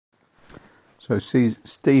So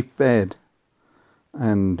Steve Baird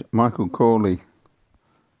and Michael Corley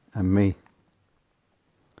and me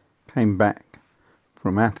came back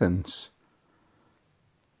from Athens.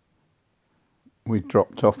 We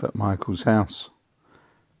dropped off at Michael's house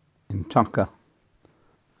in Tucker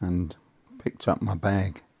and picked up my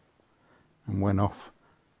bag and went off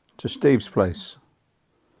to Steve's place.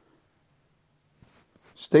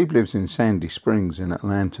 Steve lives in Sandy Springs in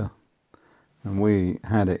Atlanta, and we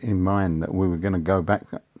had it in mind that we were going to go back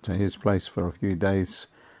to his place for a few days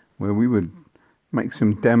where we would make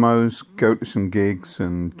some demos, go to some gigs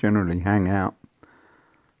and generally hang out.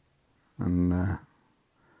 And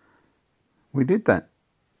we did that.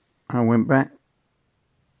 I went back,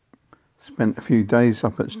 spent a few days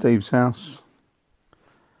up at Steve's house,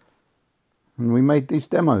 and we made these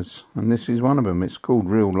demos, and this is one of them. It's called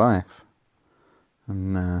Real Life.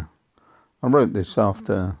 And I wrote this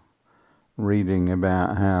after reading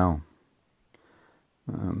about how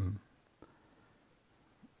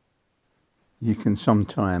you can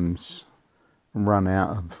sometimes run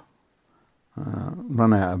out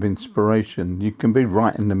of inspiration. You can be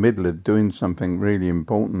right in the middle of doing something really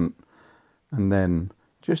important, and then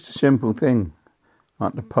just a simple thing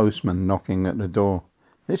like the postman knocking at the door.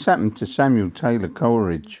 This happened to Samuel Taylor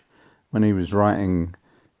Coleridge when he was writing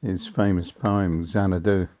his famous poem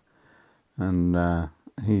Xanadu, and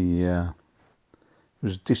he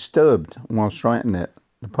was disturbed whilst writing it.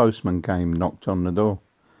 The postman came, knocked on the door,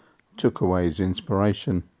 took away his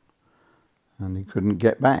inspiration, and he couldn't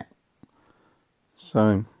get back.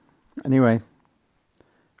 So, anyway,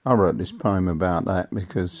 I wrote this poem about that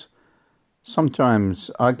because sometimes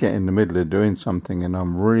I get in the middle of doing something and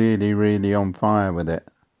I'm really, really on fire with it.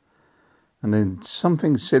 And then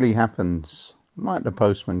something silly happens, like the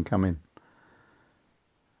postman coming,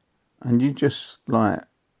 and you just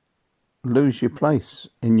lose your place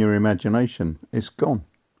in your imagination. It's gone.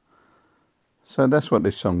 So that's what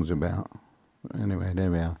this song's about. Anyway, there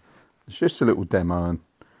we are. It's just a little demo, and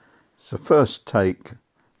it's the first take.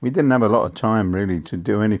 We didn't have a lot of time really to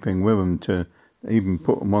do anything with them, to even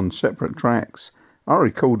put them on separate tracks. I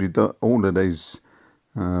recorded all of these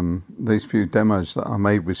few demos that I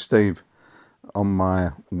made with Steve on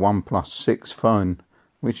my OnePlus 6 phone,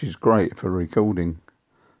 which is great for recording.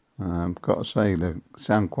 I've got to say the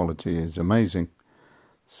sound quality is amazing.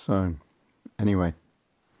 So anyway,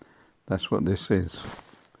 that's what this is.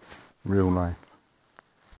 Real Life.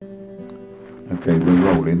 Okay,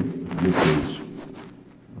 we're rolling. This is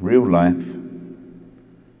Real Life.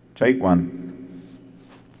 Take one.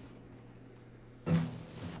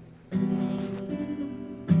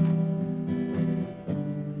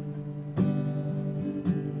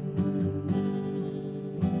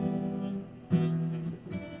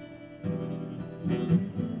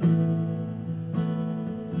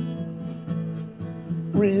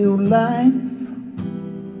 Real life,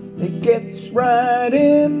 it gets right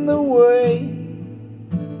in the way.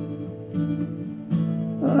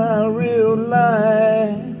 Real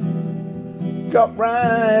life got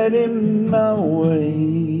right in my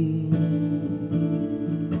way.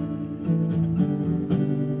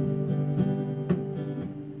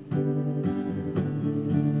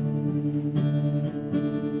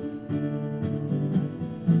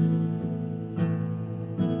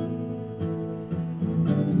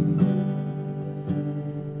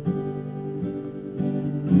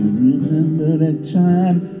 Remember that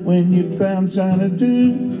time when you found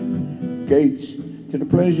Xanadu? Gates to the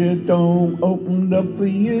pleasure dome opened up for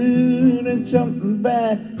you. Then something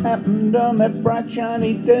bad happened on that bright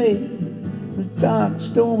shiny day. The dark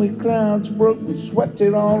stormy clouds broke and swept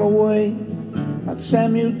it all away. Like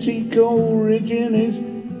Samuel T. Coleridge in his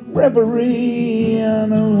reverie. I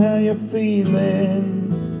know how you're feeling.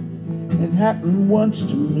 It happened once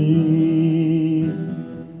to me.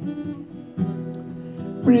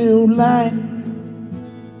 Real life,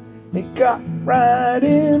 it got right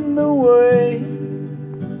in the way.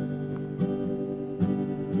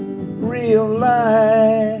 Real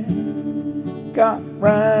life got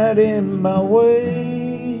right in my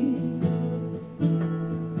way.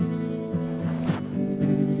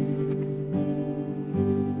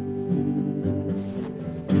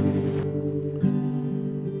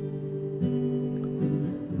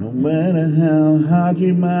 No matter how hard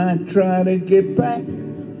you might try to get back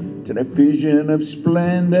to that vision of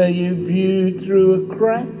splendor you viewed through a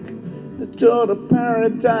crack, the door to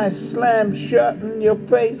paradise slammed shut in your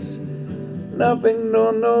face. Nothing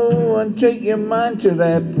nor no one take your mind to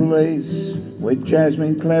that place where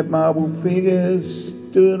jasmine-clad marble figures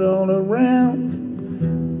stood all around.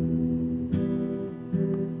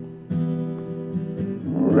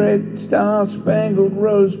 red star-spangled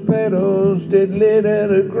rose petals that litter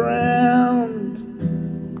the ground.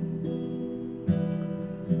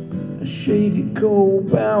 A shady cool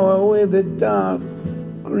bower with a dark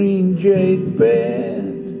green jade bed,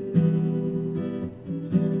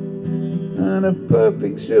 and a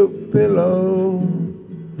perfect silk pillow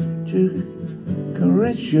to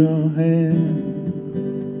caress your head.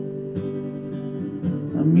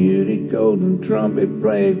 A muted golden trumpet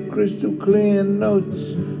played crystal clear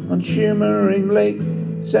notes on shimmering lake,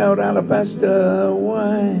 South alabaster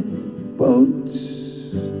white boats.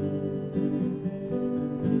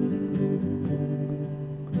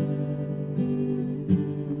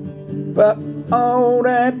 But all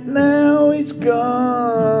that now is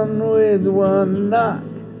gone with one knock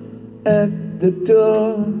at the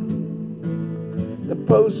door. The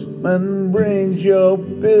postman brings your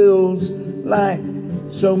bills like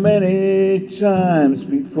so many times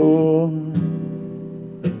before.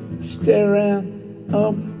 Stare out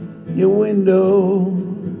of your window,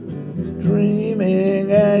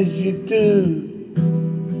 dreaming as you do.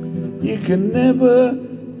 You can never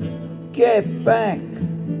get back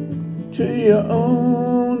to your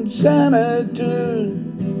own sanity.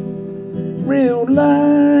 Real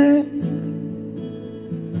life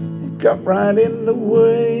got right in the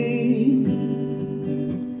way.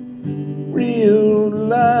 Real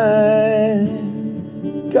life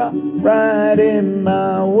got right in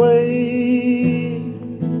my way.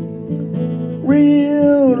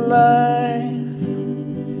 Real life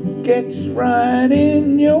gets right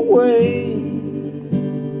in your way.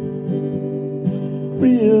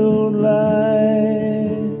 Real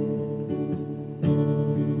life,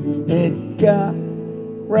 it got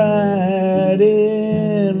right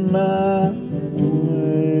in my way.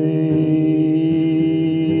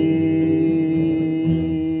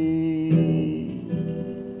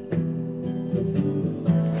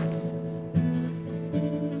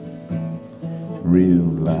 Real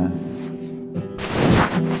life.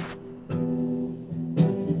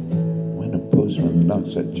 When a postman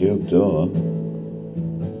knocks at your door,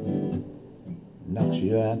 knocks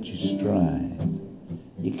you out your stride,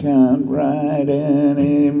 you can't ride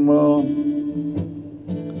anymore.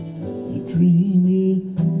 The dream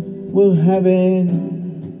you were having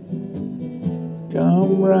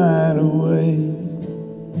gone right away,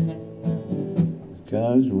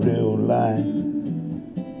 because real life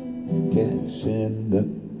gets in the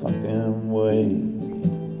fucking way.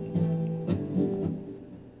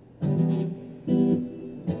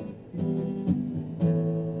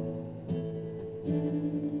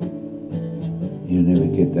 You never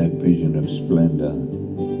get that vision of splendor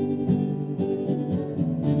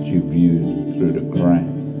that you viewed through the crack.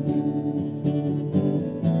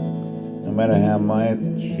 No matter how much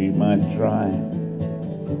you might try,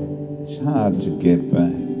 it's hard to get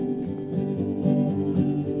back.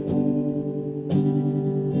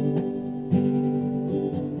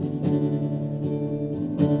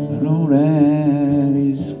 And all that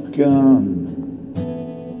is gone.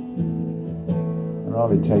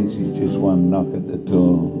 All it takes is just one knock at the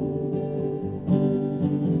door.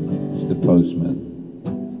 It's the postman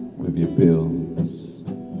with your bills,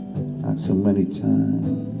 like so many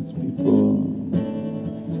times before.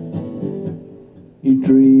 You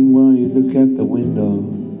dream while you look out the window,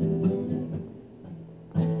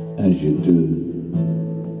 as you do.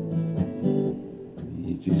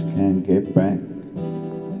 You just can't get back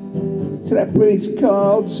to that place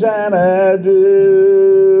called Xanadu.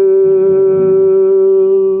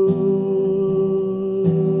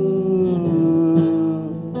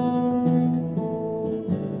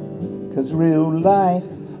 'Cause real life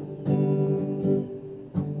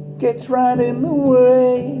gets right in the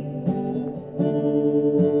way.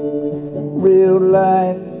 Real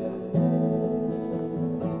life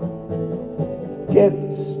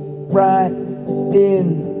gets right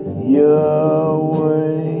in your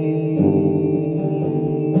way.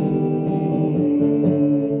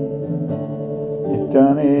 You've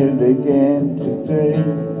done it again today.